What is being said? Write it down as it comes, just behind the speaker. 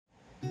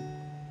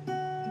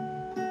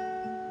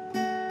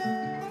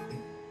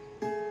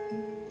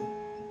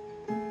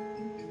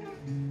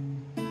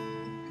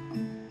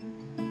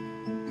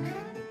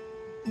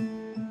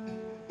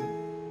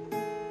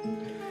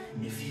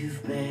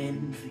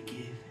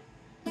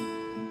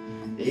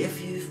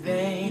If you've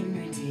been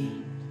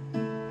redeemed,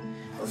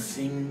 I'll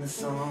sing the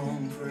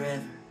song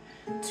forever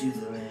to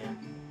the Lamb.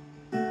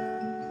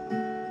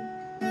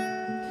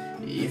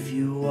 If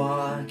you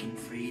walk in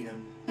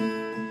freedom,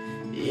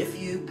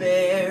 if you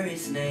bear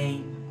His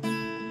name,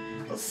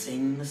 I'll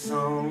sing the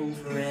song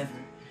forever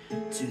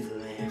to the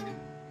Lamb.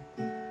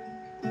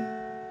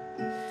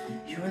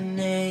 Your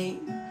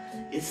name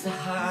is the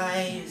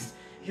highest,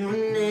 your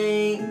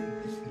name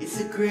is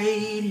the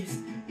greatest,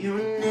 your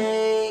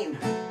name,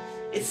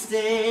 it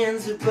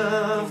stands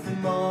above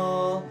them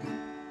all,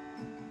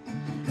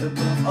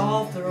 above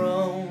all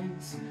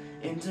thrones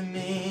and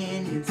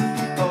dominions,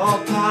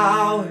 all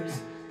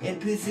powers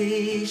and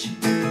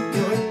positions.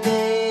 Your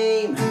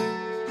name,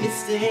 it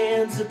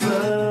stands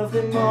above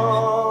them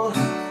all,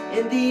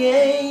 and the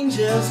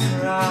angels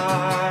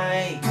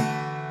cry,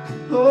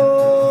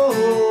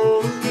 holy,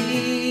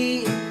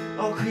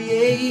 all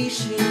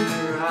creation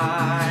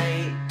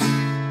cry,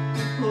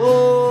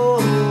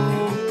 holy,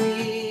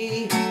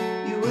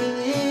 you were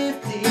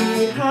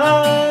lifted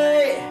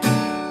high,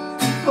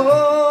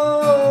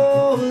 holy,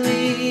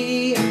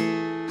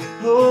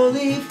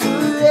 holy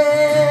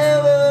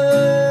forever.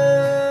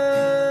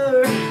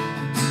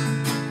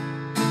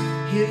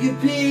 Hear your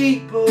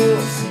people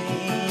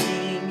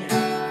sing,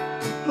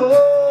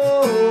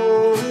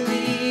 holy,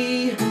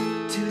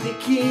 to the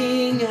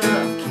King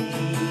of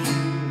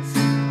Kings,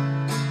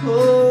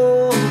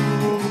 holy,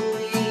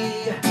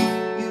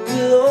 you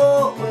will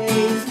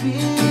always be,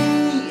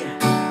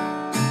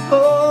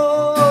 holy,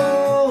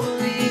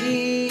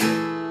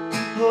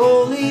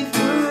 holy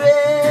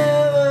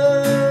forever,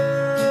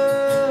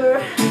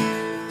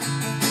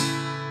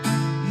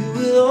 you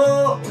will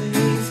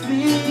always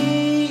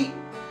be,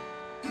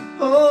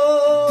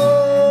 holy,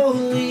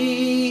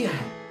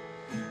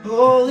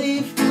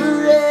 holy forever.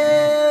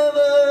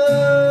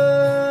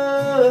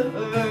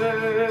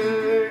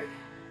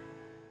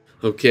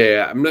 Okay,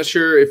 I'm not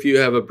sure if you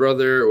have a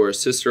brother or a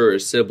sister or a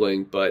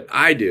sibling, but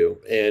I do.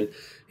 And,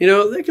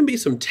 there can be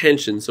some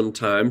tension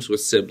sometimes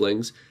with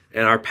siblings.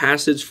 And our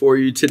passage for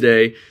you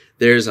today,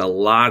 there's a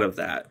lot of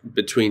that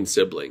between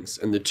siblings.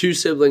 And the two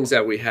siblings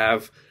that we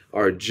have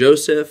are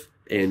Joseph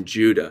and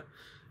Judah.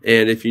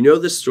 And if you know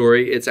the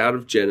story, it's out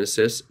of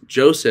Genesis.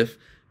 Joseph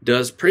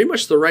does pretty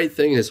much the right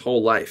thing his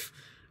whole life.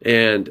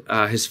 And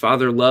his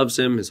father loves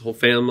him. His whole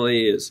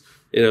family is,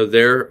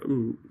 they're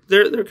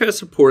kind of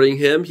supporting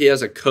him. He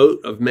has a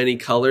coat of many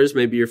colors.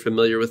 Maybe you're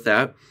familiar with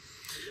that.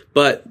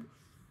 But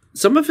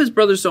some of his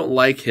brothers don't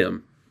like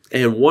him.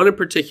 And one in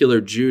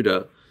particular,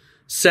 Judah,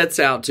 sets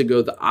out to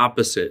go the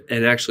opposite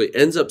and actually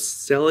ends up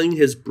selling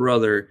his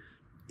brother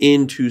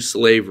into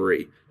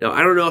slavery. Now,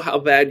 I don't know how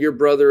bad your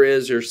brother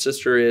is or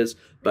sister is,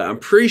 but I'm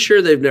pretty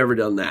sure they've never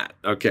done that.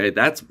 Okay,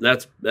 that's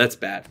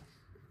bad.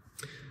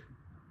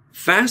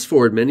 Fast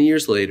forward many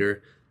years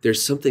later,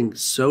 there's something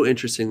so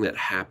interesting that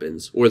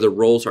happens where the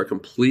roles are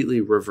completely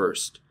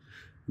reversed.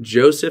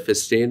 Joseph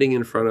is standing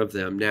in front of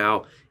them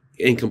now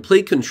in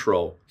complete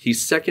control.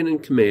 He's second in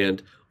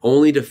command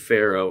only to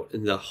Pharaoh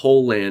in the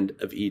whole land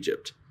of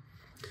Egypt.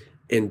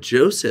 And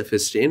Joseph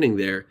is standing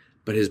there,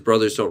 but his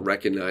brothers don't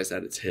recognize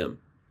that it's him.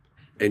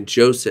 And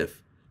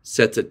Joseph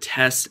sets a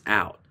test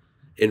out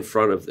in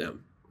front of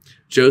them.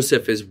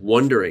 Joseph is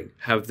wondering,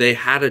 have they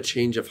had a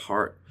change of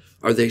heart?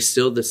 Are they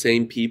still the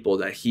same people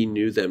that he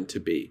knew them to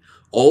be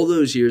all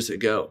those years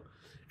ago?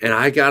 And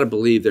I got to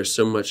believe there's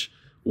so much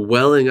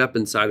welling up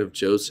inside of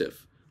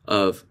Joseph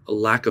of a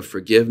lack of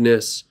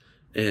forgiveness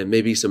and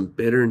maybe some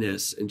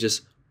bitterness and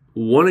just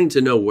wanting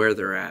to know where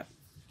they're at.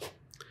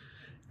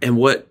 And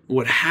what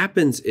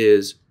happens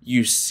is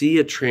you see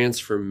a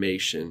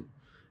transformation.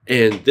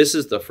 And this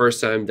is the first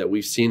time that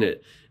we've seen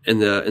it in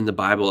the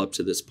Bible up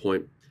to this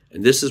point.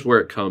 And this is where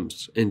it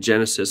comes in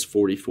Genesis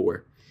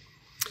 44.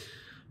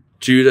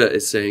 Judah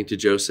is saying to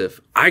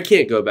Joseph, I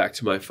can't go back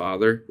to my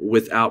father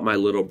without my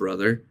little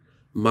brother.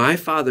 My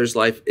father's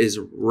life is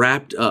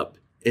wrapped up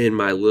in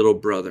my little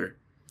brother.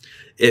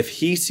 If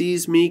he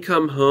sees me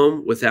come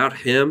home without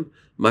him,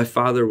 my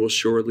father will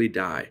surely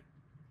die.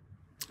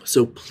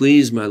 So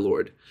please, my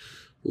Lord,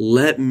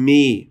 let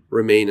me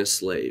remain a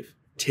slave.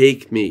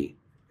 Take me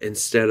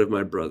instead of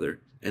my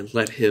brother and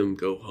let him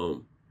go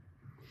home.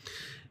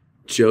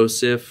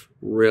 Joseph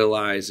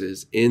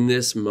realizes in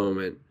this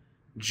moment,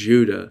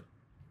 Judah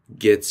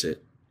gets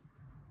it.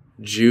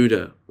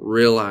 Judah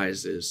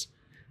realizes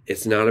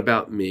it's not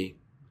about me.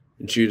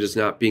 Judah's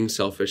not being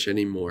selfish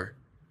anymore.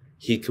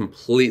 He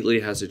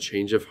completely has a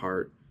change of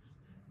heart,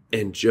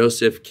 and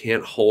Joseph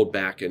can't hold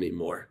back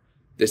anymore.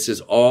 This is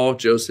all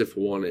Joseph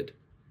wanted.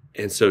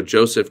 And so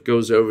Joseph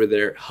goes over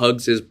there,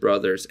 hugs his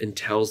brothers, and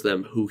tells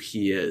them who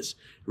he is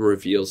and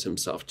reveals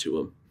himself to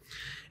them.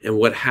 And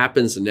what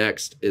happens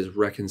next is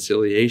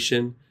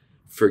reconciliation,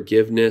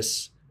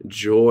 forgiveness,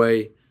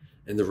 joy,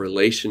 and the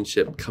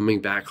relationship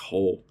coming back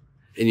whole.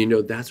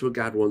 And that's what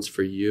God wants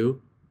for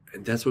you,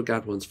 and that's what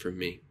God wants for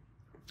me.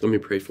 Let me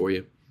pray for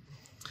you.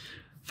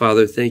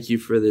 Father, thank you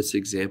for this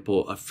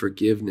example of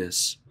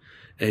forgiveness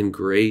and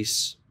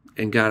grace.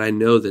 And God, I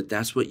know that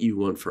that's what you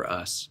want for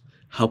us.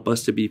 Help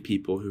us to be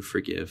people who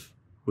forgive.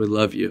 We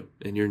love you.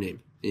 In your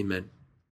name, amen.